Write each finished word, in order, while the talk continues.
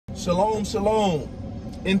Shalom, shalom.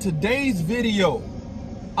 In today's video,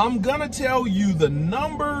 I'm gonna tell you the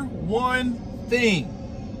number one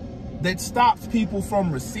thing that stops people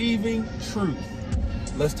from receiving truth.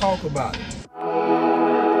 Let's talk about it.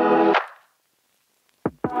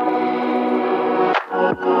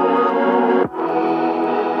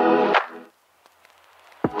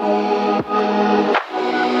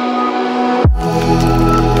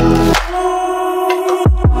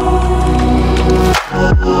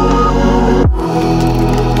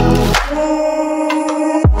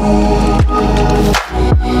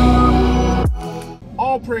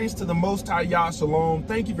 All praise to the Most High Yah Shalom.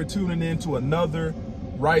 Thank you for tuning in to another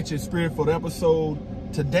Righteous Spirit-filled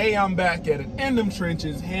episode. Today I'm back at it in them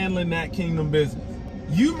trenches handling that kingdom business.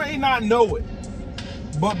 You may not know it,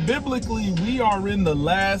 but biblically we are in the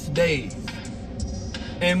last days.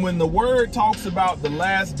 And when the word talks about the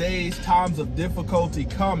last days, times of difficulty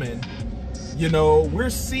coming, you know, we're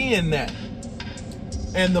seeing that.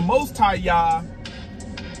 And the Most High Yah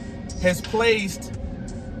has placed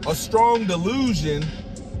a strong delusion,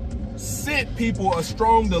 sent people a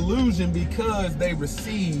strong delusion because they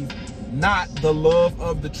receive not the love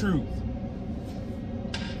of the truth.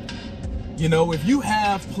 You know, if you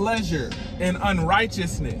have pleasure in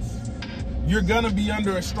unrighteousness, you're gonna be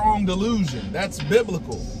under a strong delusion. That's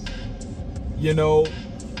biblical. You know,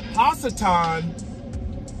 Hasatan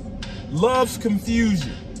loves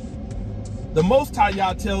confusion. The Most High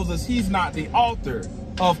Yah tells us he's not the author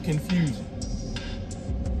of confusion.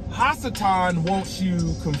 Hasatan wants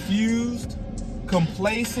you confused,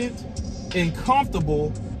 complacent, and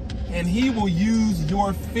comfortable, and he will use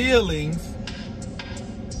your feelings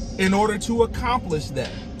in order to accomplish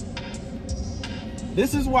that.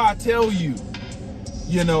 This is why I tell you,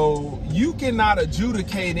 you know, you cannot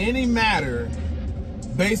adjudicate any matter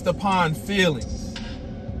based upon feelings.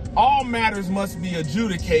 All matters must be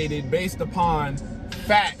adjudicated based upon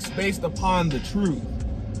facts, based upon the truth.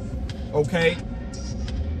 Okay?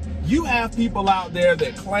 You have people out there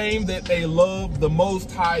that claim that they love the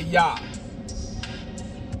Most High Yah.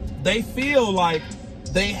 They feel like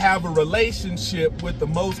they have a relationship with the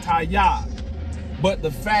Most High Yah. But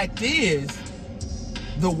the fact is,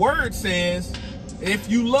 the word says, if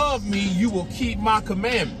you love me, you will keep my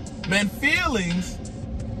commandments. Man, feelings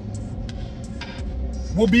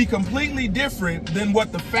will be completely different than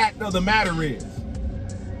what the fact of the matter is.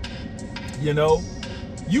 You know?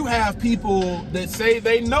 You have people that say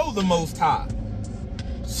they know the Most High,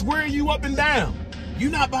 swear you up and down. You're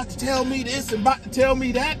not about to tell me this and about to tell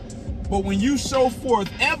me that. But when you show forth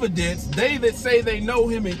evidence, they that say they know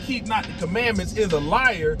him and keep not the commandments is a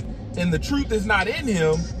liar, and the truth is not in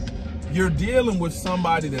him. You're dealing with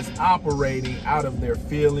somebody that's operating out of their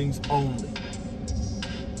feelings only.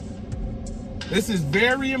 This is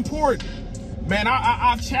very important. Man,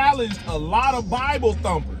 I've challenged a lot of Bible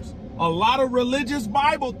thumpers, a lot of religious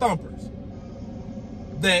Bible thumpers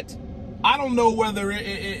that I don't know whether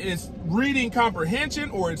it's reading comprehension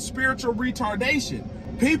or it's spiritual retardation.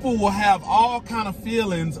 People will have all kind of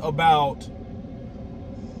feelings about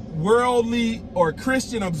worldly or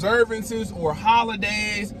Christian observances or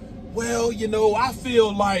holidays. Well, you know, I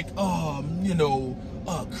feel like, you know,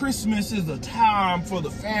 Christmas is a time for the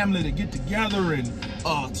family to get together and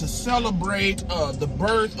to celebrate the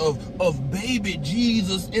birth of baby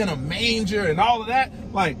Jesus in a manger and all of that.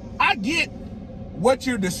 Like, I get what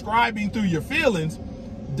you're describing through your feelings.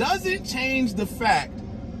 Doesn't change the fact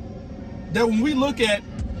that when we look at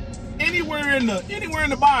anywhere in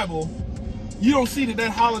the Bible, you don't see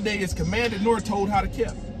that holiday is commanded nor told how to keep.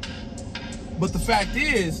 But the fact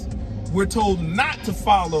is, we're told not to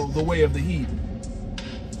follow the way of the heathen.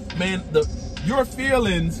 Man, your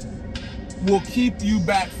feelings will keep you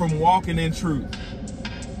back from walking in truth.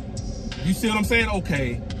 You see what I'm saying?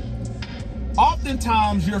 Okay.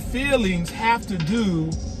 Oftentimes, your feelings have to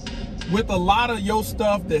do with a lot of your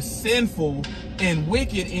stuff that's sinful and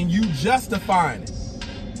wicked and you justifying it.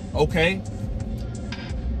 Okay?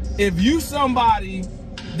 If you somebody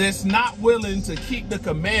that's not willing to keep the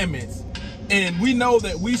commandments, and we know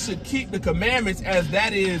that we should keep the commandments as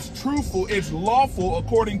that is truthful, it's lawful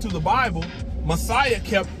according to the Bible. Messiah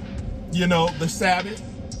kept, you know, the Sabbath.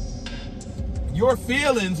 Your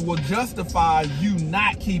feelings will justify you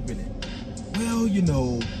not keeping it. Well, you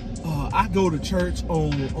know, I go to church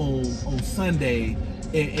on Sunday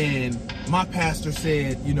and my pastor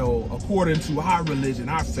said, you know, according to our religion,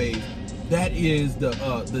 our faith, that is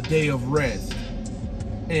the day of rest.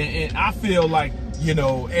 And I feel like, you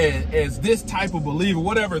know, as this type of believer,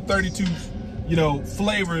 whatever 32, you know,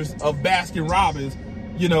 flavors of Baskin Robbins,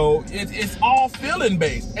 you know, it's all feeling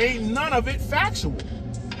based. Ain't none of it factual.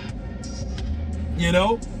 You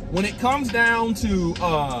know, when it comes down to,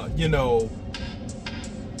 you know,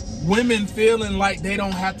 women feeling like they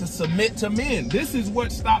don't have to submit to men, this is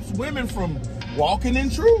what stops women from walking in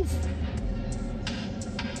truth.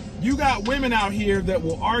 You got women out here that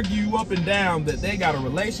will argue up and down that they got a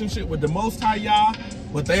relationship with the Most High Yah,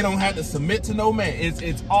 but they don't have to submit to no man.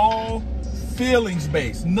 It's all feelings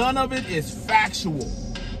based. None of it is factual.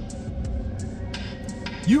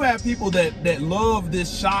 You have people that love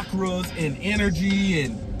this chakras and energy,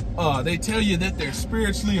 and they tell you that they're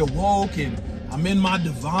spiritually awoke and I'm in my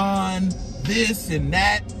divine this and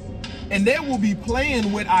that, and they will be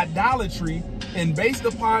playing with idolatry, and based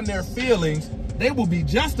upon their feelings they will be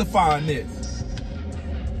justifying this.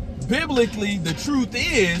 Biblically, the truth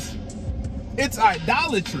is, it's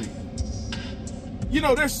idolatry. You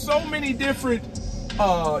know, there's so many different,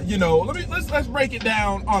 you know, let's break it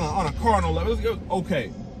down on a carnal level.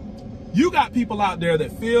 Okay, you got people out there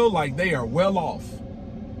that feel like they are well off.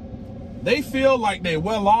 They feel like they're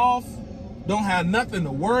well off, don't have nothing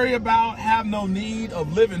to worry about, have no need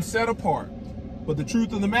of living set apart. But the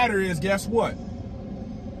truth of the matter is, guess what?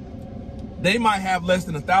 They might have less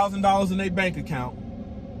than $1,000 in their bank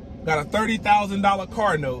account, got a $30,000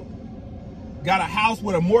 car note, got a house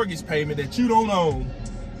with a mortgage payment that you don't own,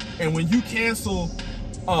 and when you cancel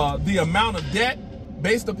the amount of debt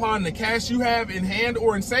based upon the cash you have in hand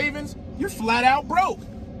or in savings, you're flat out broke.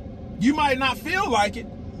 You might not feel like it,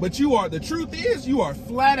 but you are. The truth is, you are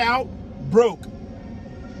flat out broke.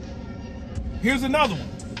 Here's another one.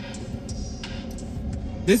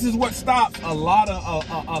 This is what stops a lot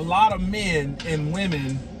of men and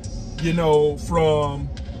women, you know, from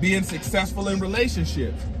being successful in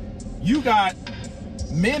relationships. You got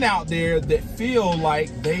men out there that feel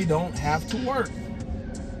like they don't have to work.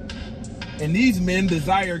 And these men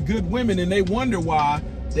desire good women, and they wonder why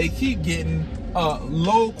they keep getting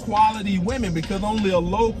low quality women, because only a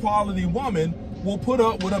low quality woman will put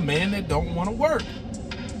up with a man that don't want to work.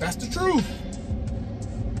 That's the truth.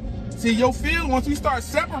 See, your feel, once we start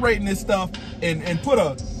separating this stuff and put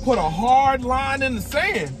a hard line in the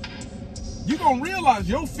sand, you're gonna realize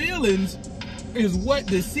your feelings is what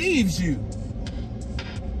deceives you.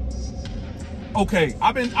 Okay,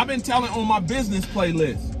 I've been telling on my business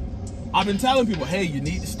playlist, I've been telling people, hey, you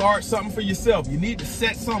need to start something for yourself. You need to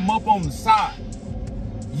set something up on the side.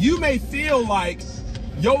 You may feel like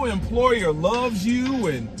your employer loves you,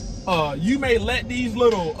 and you may let these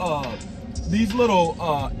little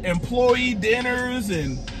employee dinners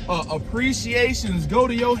and appreciations go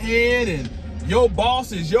to your head, and your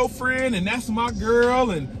boss is your friend, and that's my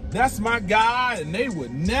girl, and that's my guy, and they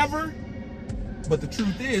would never. But the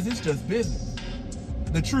truth is, it's just business.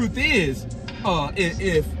 The truth is,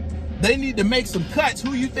 if they need to make some cuts,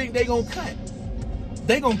 who you think they gonna cut?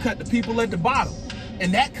 They gonna cut the people at the bottom,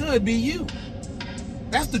 and that could be you.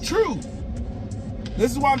 That's the truth.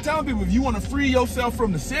 This is why I'm telling people, if you want to free yourself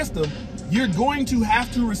from the system, you're going to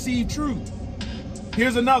have to receive truth.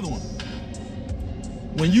 Here's another one.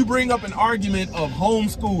 When you bring up an argument of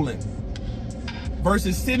homeschooling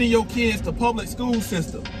versus sending your kids to public school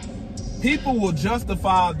system, people will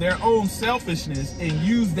justify their own selfishness and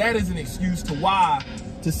use that as an excuse to why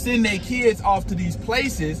to send their kids off to these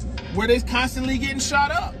places where they're constantly getting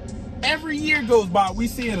shot up. Every year goes by, we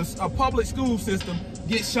see a public school system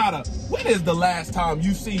get shot up. When is the last time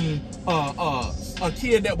you seen a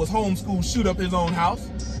kid that was homeschooled shoot up his own house?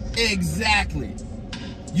 Exactly.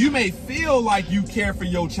 You may feel like you care for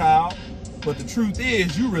your child, but the truth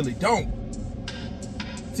is you really don't.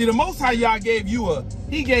 See, the Most High Yah gave you a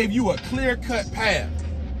clear-cut path.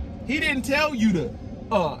 He didn't tell you to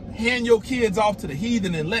hand your kids off to the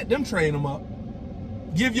heathen and let them train them up.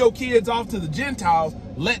 Give your kids off to the Gentiles,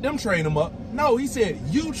 let them train them up. No, he said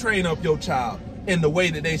you train up your child in the way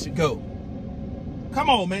that they should go. Come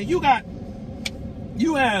on, man.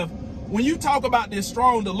 When you talk about this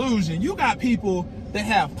strong delusion, you got people that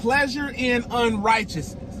have pleasure in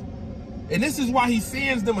unrighteousness. And this is why he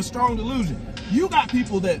sends them a strong delusion. You got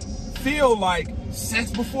people that feel like sex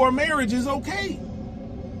before marriage is okay.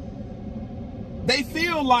 They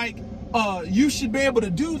feel like you should be able to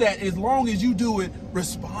do that as long as you do it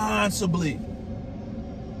responsibly.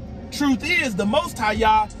 Truth is, the Most High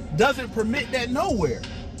Yah doesn't permit that nowhere.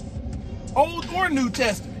 Old or New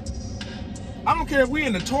Testament. I don't care if we're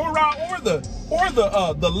in the Torah or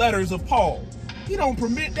the letters of Paul. He don't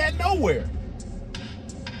permit that nowhere.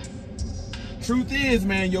 Truth is,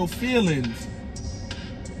 man, your feelings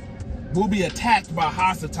will be attacked by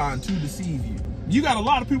Hasatan to deceive you. You got a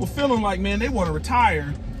lot of people feeling like, man, they want to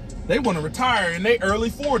retire. They want to retire in their early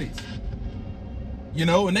 40s. You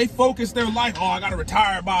know, and they focus their life, oh, I got to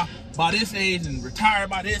retire by this age and retire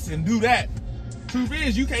by this and do that. Truth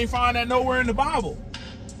is, you can't find that nowhere in the Bible.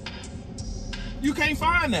 You can't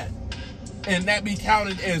find that. And that be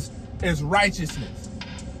counted as righteousness.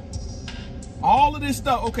 All of this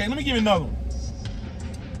stuff. Okay, let me give you another one.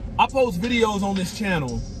 I post videos on this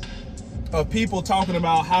channel of people talking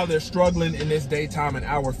about how they're struggling in this daytime and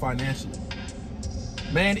hour financially.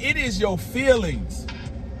 Man, it is your feelings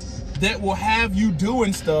that will have you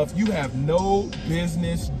doing stuff you have no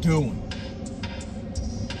business doing.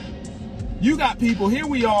 You got people, here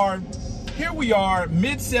we are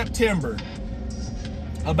mid-September,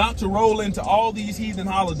 about to roll into all these heathen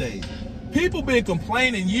holidays. People been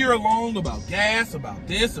complaining year long about gas, about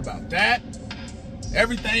this, about that.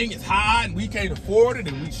 Everything is high and we can't afford it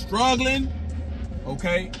and we struggling,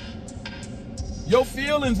 okay? Your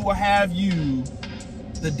feelings will have you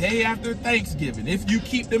the day after Thanksgiving, if you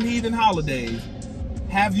keep them heathen holidays,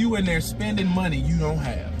 have you in there spending money you don't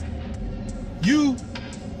have.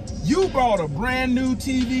 You bought a brand new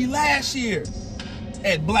TV last year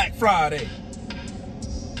at Black Friday.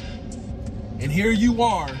 And here you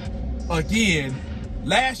are again.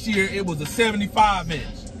 Last year it was a 75 inch.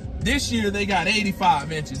 This year they got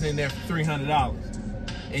 85 inches in there for $300.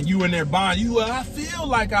 And you in there buying, well, I feel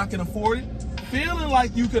like I can afford it. Feeling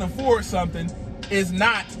like you can afford something is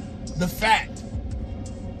not the fact,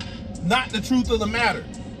 not the truth of the matter.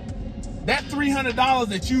 That $300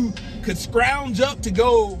 that you could scrounge up to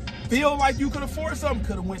go feel like you could afford something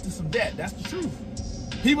could have went to some debt. That's the truth.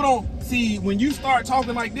 People don't see, when you start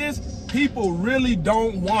talking like this, people really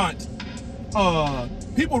don't want the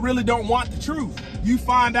truth. You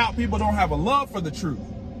find out people don't have a love for the truth.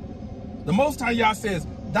 The Most High Yah says,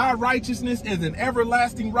 thy righteousness is an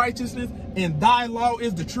everlasting righteousness, and thy law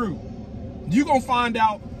is the truth. You're gonna find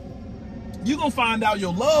out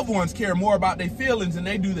your loved ones care more about their feelings than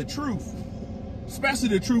they do the truth. Especially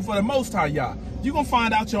the truth of the Most High Yah. You're gonna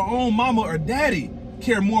find out your own mama or daddy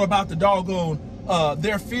care more about the doggone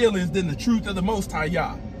their feelings than the truth of the Most High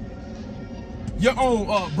Yah. Your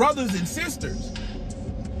own brothers and sisters.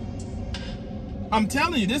 I'm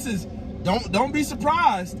telling you, this is, don't be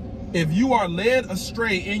surprised if you are led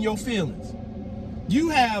astray in your feelings. You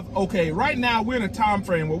have, okay, right now we're in a time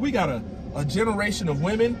frame where we got a generation of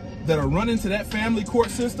women that are running to that family court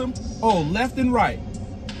system, left and right,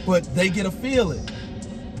 but they get a feeling.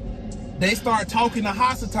 They start talking to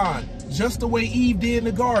Hasatan just the way Eve did in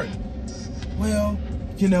the garden. Well,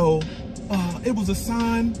 you know, it was a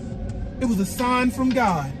sign from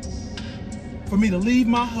God for me to leave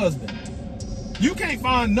my husband. You can't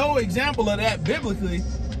find no example of that biblically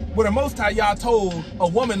where the Most High Yah told a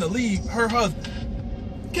woman to leave her husband.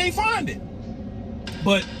 Can't find it.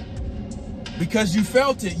 But because you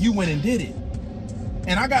felt it, you went and did it.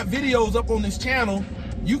 And I got videos up on this channel.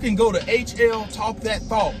 You can go to HL Talk That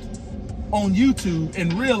Thought on YouTube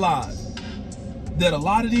and realize that a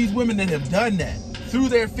lot of these women that have done that through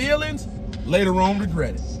their feelings later on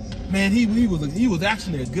regret it. Man, he was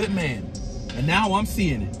actually a good man. And now I'm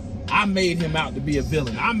seeing it. I made him out to be a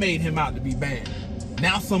villain. I made him out to be bad.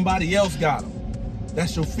 Now somebody else got him.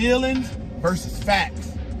 That's your feelings versus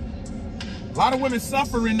facts. A lot of women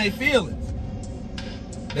suffer in their feelings.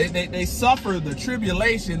 They suffer the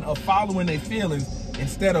tribulation of following their feelings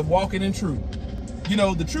instead of walking in truth. You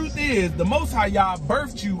know, the truth is, the Most High Yah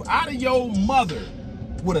birthed you out of your mother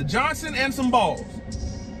with a Johnson and some balls.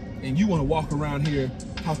 And you want to walk around here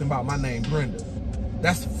talking about my name, Brenda.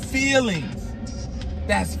 That's feelings.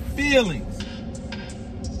 That's feelings.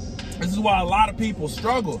 This is why a lot of people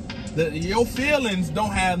struggle. Your feelings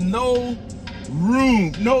don't have no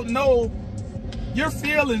room. Your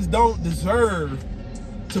feelings don't deserve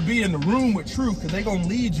to be in the room with truth, because they're going to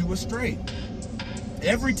lead you astray.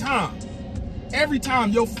 Every time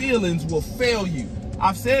your feelings will fail you.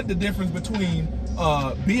 I've said the difference between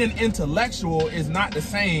being intellectual is not the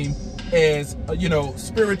same as,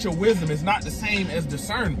 spiritual wisdom is not the same as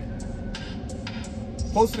discernment.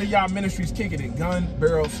 Posted Yah Ministries, kicking it gun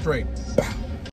barrel straight.